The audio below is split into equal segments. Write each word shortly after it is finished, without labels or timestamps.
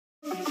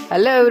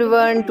Hello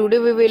everyone, today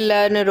we will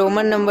learn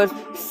Roman numbers,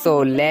 so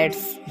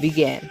let's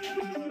begin.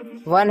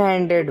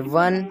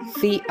 101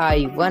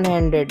 CI,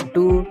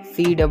 102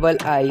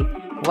 CII,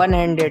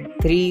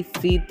 103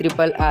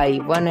 CIII,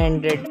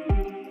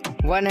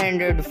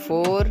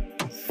 104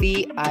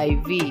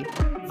 CIV,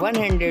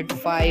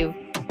 105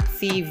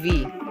 CV,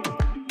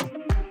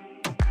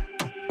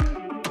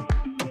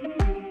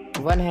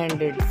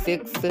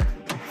 106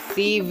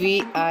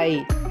 CVI,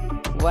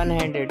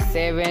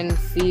 107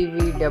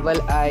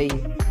 CVII,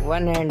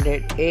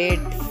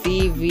 108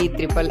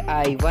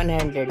 CVIII,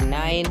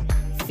 109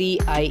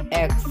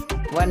 CIX,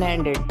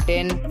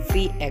 110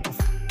 CX,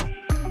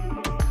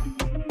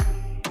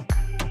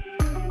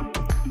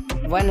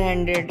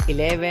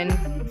 111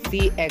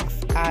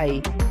 CXI,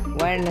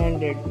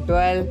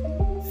 112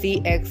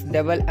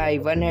 CXII,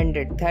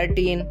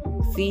 113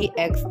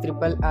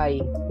 CXIII,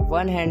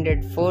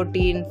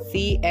 114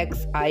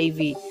 CXIV,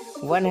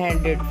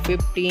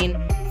 115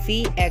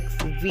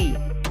 CXV,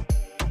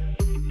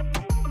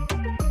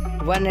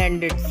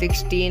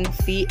 116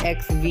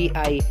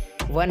 CXVI,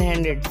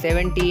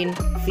 117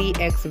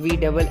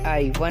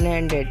 CXVII,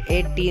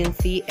 118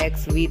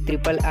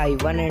 CXVIII,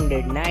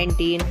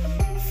 119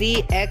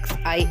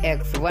 CXIX,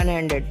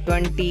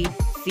 120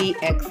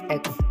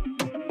 CXX,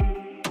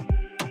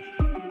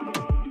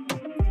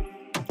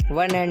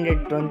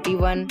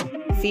 121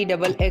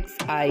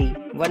 CXXI,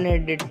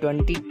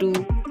 122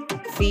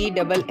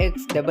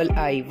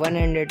 CXXII,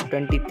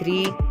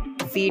 123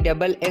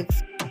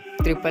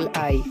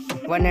 CXXIII,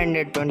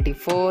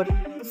 124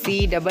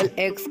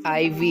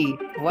 CXXIV,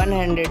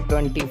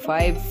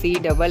 125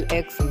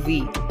 CXXV,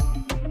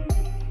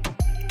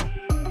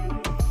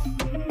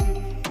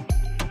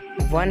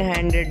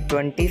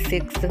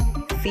 126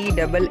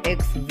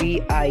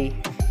 CXXVI,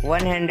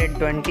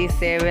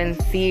 127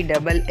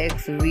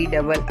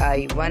 CXXVII,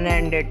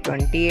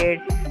 128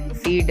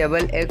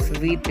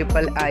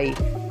 CXXVIII,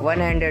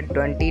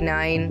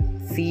 129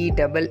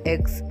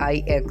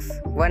 CXXIX,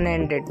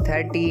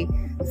 130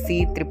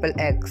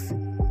 CXXX,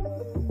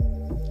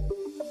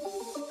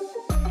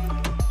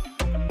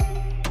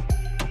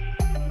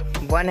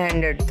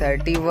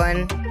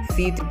 131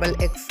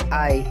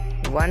 CXXXI,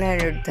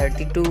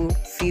 132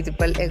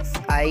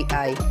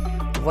 CXXXII,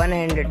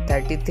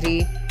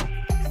 133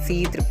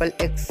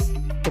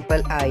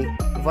 CXXXIII,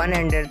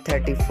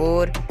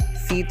 134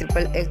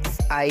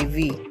 CXXXIV,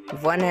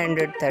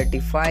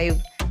 135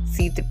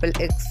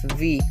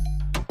 CXXXV,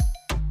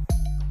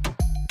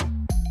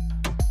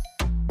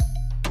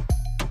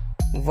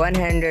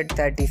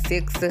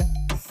 136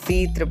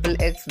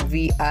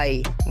 CXXXVI,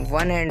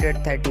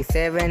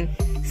 137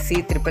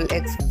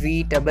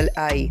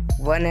 CXXXVII,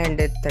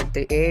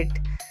 138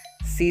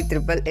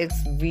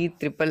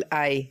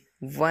 CXXXVIII,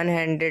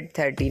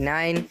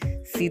 139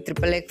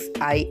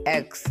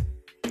 CXXXIX,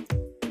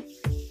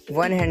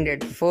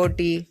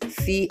 140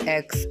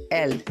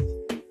 CXL,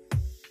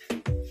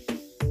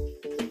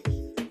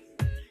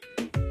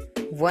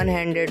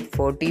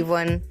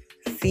 141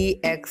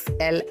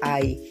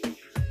 CXLI,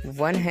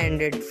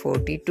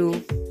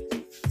 142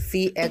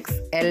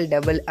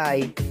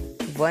 CXLII,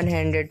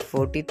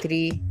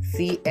 143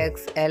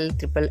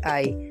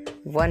 CXLIII,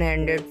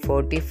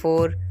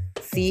 144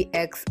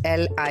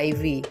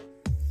 CXLIV,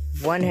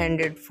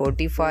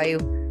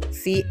 145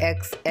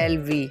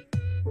 CXLV,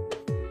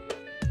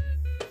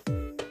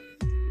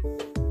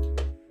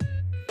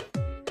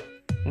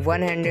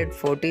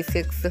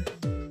 146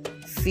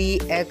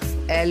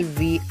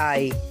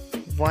 CXLVI,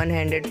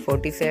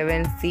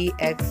 147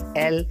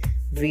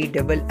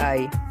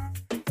 CXLVII,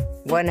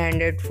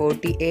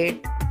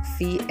 148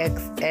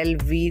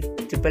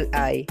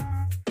 CXLVIII,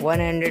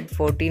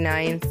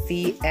 149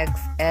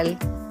 CXLIX,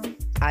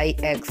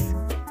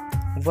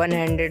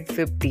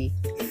 150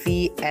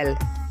 CL,